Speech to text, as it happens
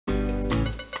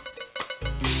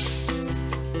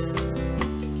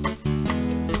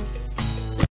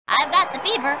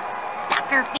fever.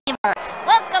 Soccer fever.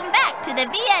 Welcome back to the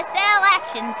VSL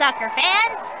Action, soccer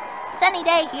fans. Sunny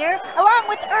Day here, along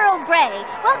with Earl Grey,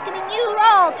 welcoming you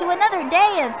all to another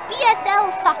day of VSL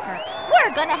soccer.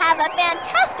 We're going to have a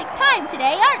fantastic time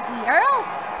today, aren't we, Earl?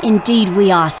 Indeed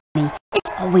we are, Sunny. It's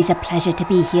always a pleasure to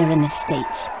be here in the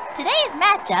States. Today's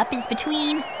matchup is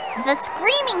between the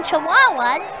Screaming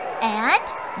Chihuahuas and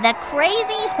the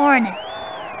Crazy Hornets.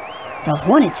 The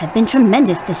Hornets have been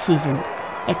tremendous this season.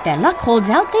 If their luck holds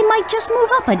out, they might just move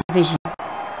up a division.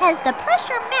 As the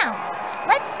pressure mounts,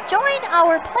 let's join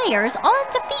our players on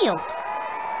the field.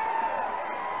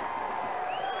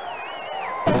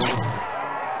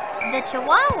 The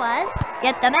Chihuahuas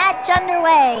get the match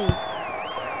underway.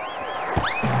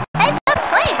 Heads up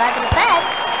play by the defense.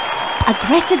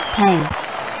 Aggressive play.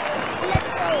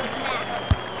 Let's go, Black.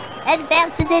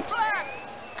 Advances it.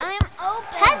 I'm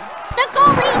open. Tests the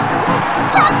goalie.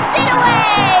 Tucks it away.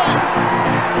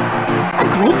 A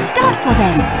great start for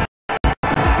them.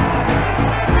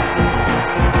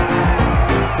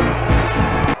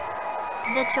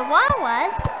 The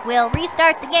Chihuahuas will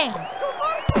restart the game.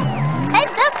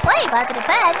 Heads up play by the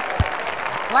defense.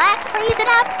 Black frees it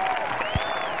up.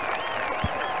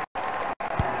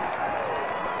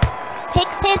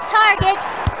 Picks his target.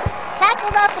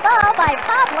 Tackled off the ball by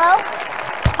Pablo.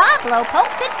 Pablo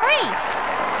pokes it free.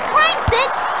 Cranks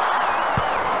it.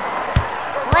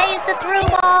 Plays the through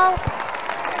ball.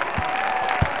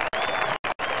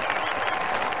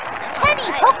 Kenny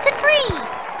pokes it free.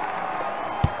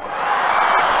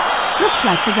 Looks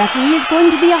like the referee is going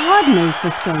to be a hard-nosed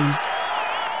this game.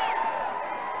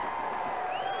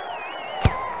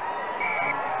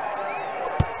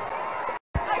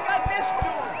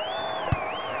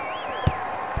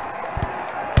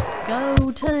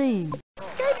 Go team!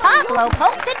 Pablo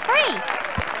pokes it free.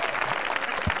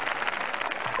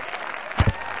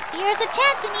 Here's a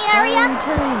chance in the area. Go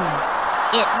team!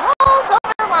 It rolls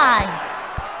over the line.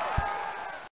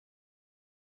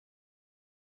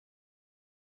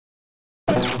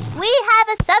 We have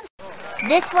a sub.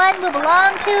 This one will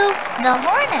belong to the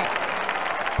Hornets.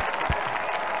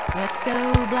 Let's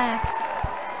go, Black.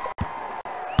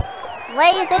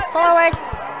 Lays it forward.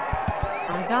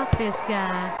 I got this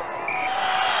guy.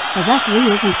 The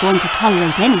referee isn't going to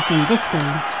tolerate anything this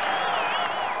game.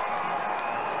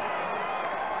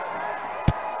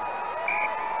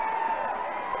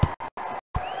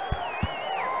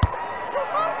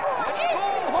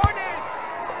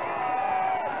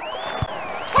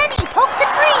 Kenny pokes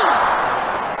it free.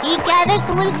 He gathers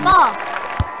the loose ball.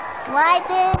 Slides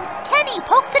in. Kenny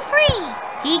pokes it free.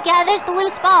 He gathers the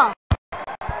loose ball.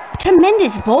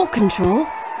 Tremendous ball control.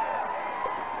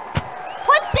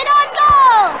 Puts it on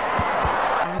goal.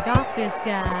 I got this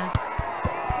guy.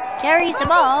 Carries the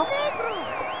ball.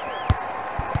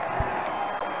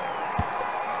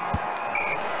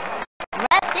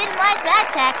 Ref didn't like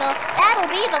that tackle. That'll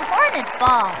be the Hornets'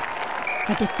 ball.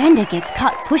 The defender gets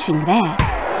caught pushing there.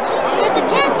 Here's a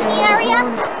chance in the area.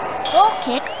 Goal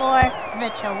kick for the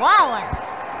Chihuahuas.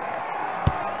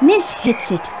 Miss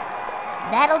hits it.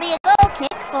 That'll be a goal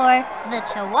kick for the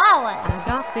Chihuahuas. I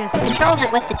got this. Controls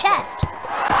it with the chest.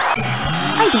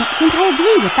 I don't think I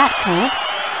agree with that call.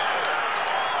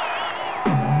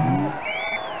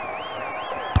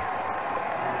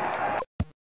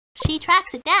 She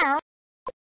tracks it down.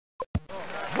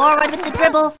 Forward with the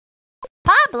dribble.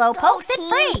 Pablo pokes it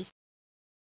free.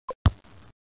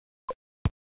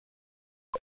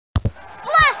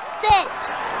 Blasts it.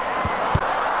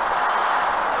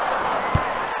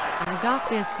 I got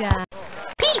this guy.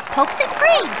 Pete pokes it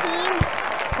free. Team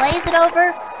plays it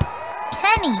over.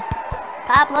 Kenny.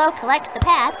 Pablo collects the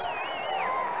pass.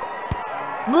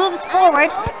 Moves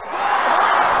forward.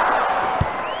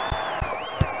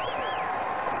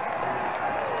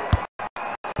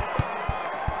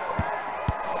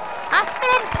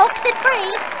 Hoffman pokes it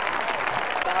free.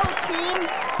 Go team.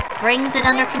 Brings it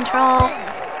under control.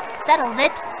 Settles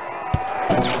it.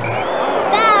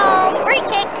 Foul. Free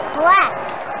kick. Black.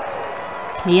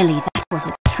 Clearly that was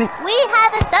a trip. We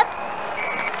have a sub.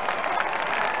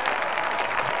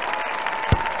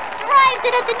 Drives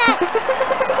it at the net.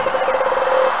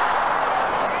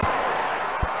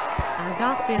 I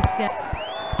got this guy.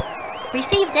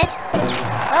 Receives it.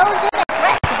 Goes in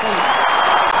aggressively.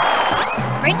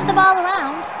 Brings the ball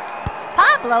around.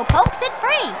 Pablo pokes it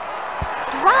free.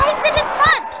 Drives it in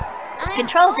front.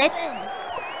 Controls it.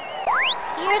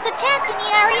 Here's a chance in the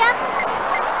area.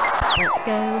 Let's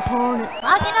go, Hornets.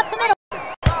 Logging up the middle.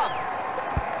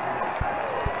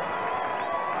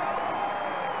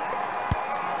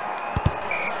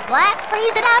 Black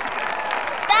frees it up.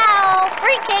 Foul.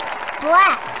 Free kick.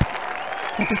 Black.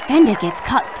 The defender gets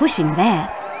caught pushing there.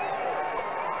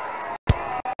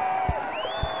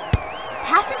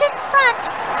 Passes it in front.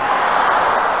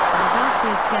 I got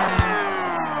this guy.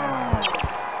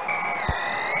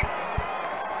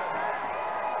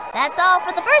 That's all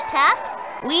for the first half.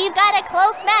 We've got a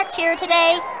close match here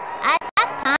today. At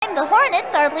halftime, the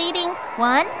Hornets are leading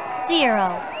 1-0.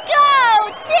 Go,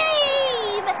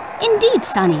 team! Indeed,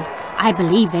 Sonny. I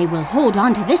believe they will hold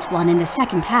on to this one in the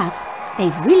second half.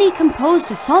 They've really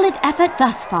composed a solid effort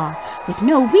thus far, with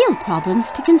no real problems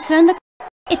to concern the...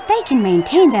 If they can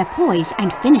maintain their poise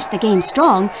and finish the game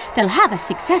strong, they'll have a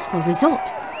successful result.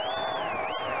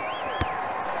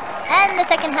 And the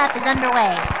second half is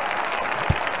underway.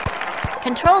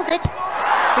 Controls it.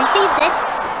 Receives it.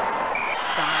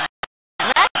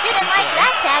 Ref didn't like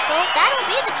that tackle. That'll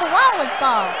be the Chihuahuas'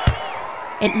 ball.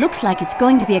 It looks like it's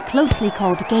going to be a closely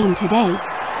called game today.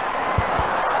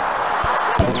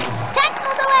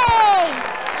 Tackled away!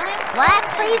 Black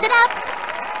frees it up.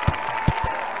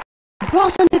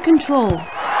 Brought under control.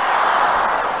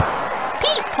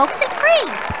 Pete pokes it free.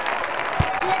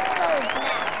 Let's go,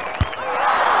 Black.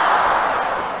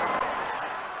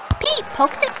 Pete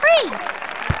pokes it free.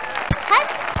 Has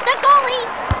the goalie.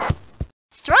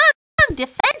 Strong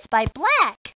defense by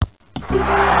Black. So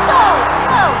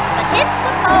close, but hits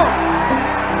the post.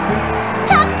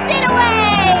 Tucks it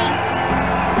away.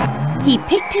 He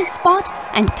picked his spot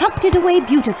and tucked it away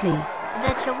beautifully.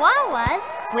 The Chihuahuas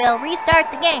will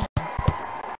restart the game.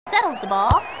 Settles the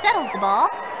ball. Settles the ball.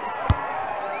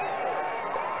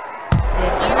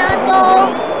 In on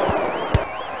goal.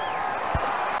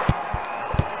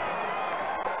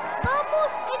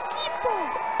 Vamos, equipo.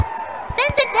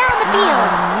 Sends it down the field.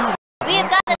 We've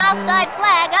got an offside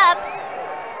flag up.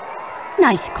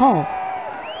 Nice call.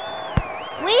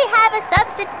 We have a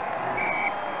substitute.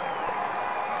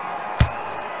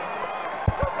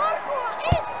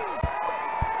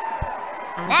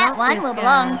 That one will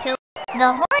belong to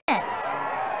the Hornets.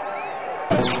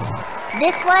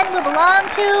 This one will belong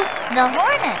to the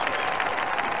Hornets.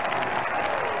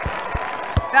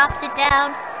 Drops it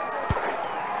down.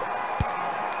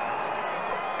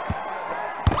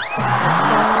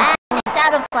 And it's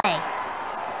out of play.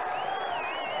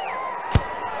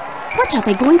 What are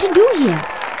they going to do here?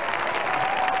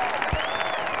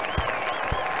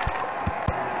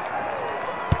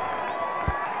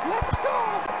 Let's go.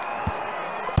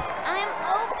 I'm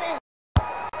open.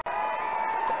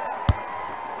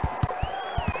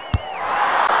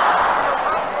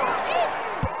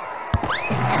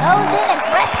 Goes in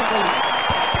aggressively.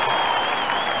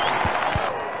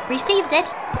 Receives it.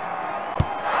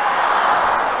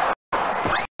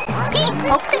 Pete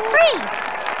pokes it free.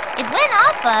 It went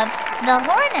off of the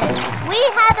Hornets. We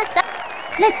have a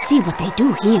Let's see what they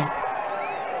do here.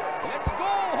 Let's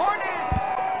go, Hornets!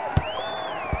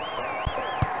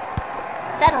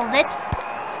 settles it.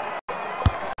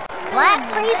 Black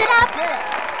frees it up.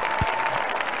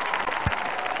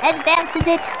 Advances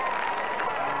it.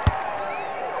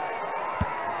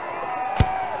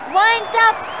 Winds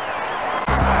up.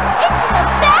 Into the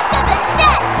back of the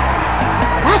net.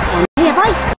 That's one they have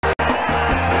iced.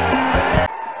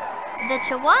 The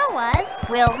Chihuahuas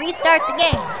will restart the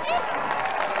game.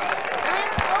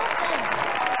 I'm open.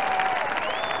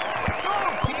 Go,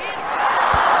 team!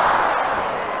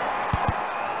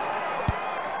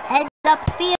 Heads up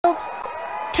field.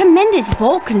 Tremendous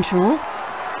ball control.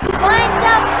 Winds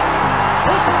up.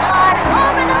 It's gone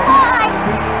over the line.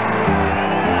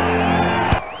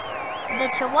 The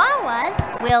Chihuahuas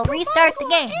will restart the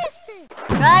game.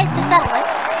 Tries to settle it.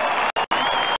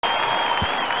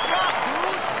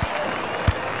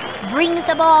 Brings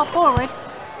the ball forward.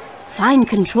 Fine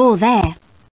control there.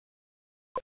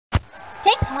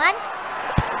 Takes one.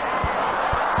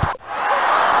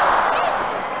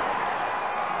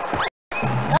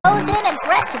 Goes in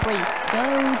aggressively. Go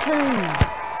team.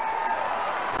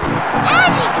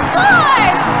 And he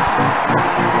scores!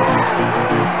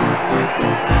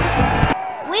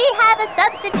 We have a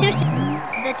substitution.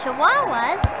 The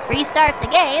Chihuahuas restart the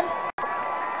game.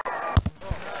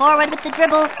 Forward with the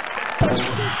dribble.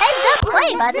 Heads up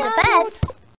play by the defense.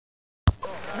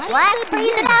 Black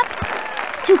frees it up.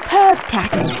 Superb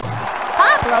tackle.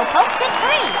 Pablo pokes it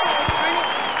free.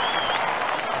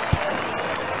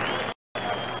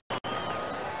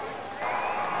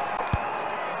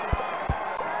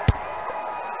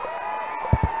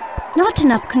 Not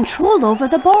enough control over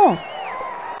the ball.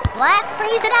 Black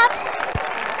frees it up.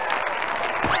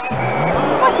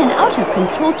 What an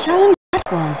out-of-control challenge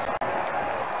that was.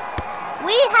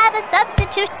 We have a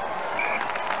substitution.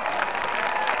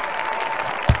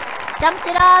 Dumps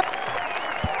it off.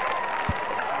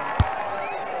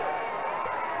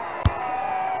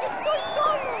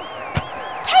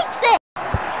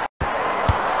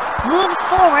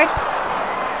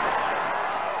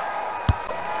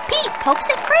 pokes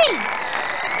it free.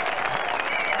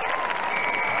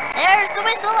 There's the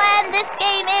whistle, and this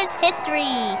game is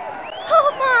history. Oh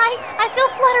my, I feel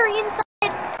fluttery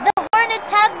inside. The Hornets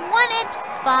have won it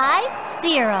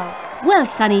 5-0. Well,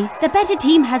 Sonny, the better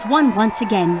team has won once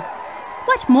again.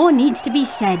 What more needs to be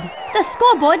said? The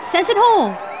scoreboard says it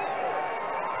all.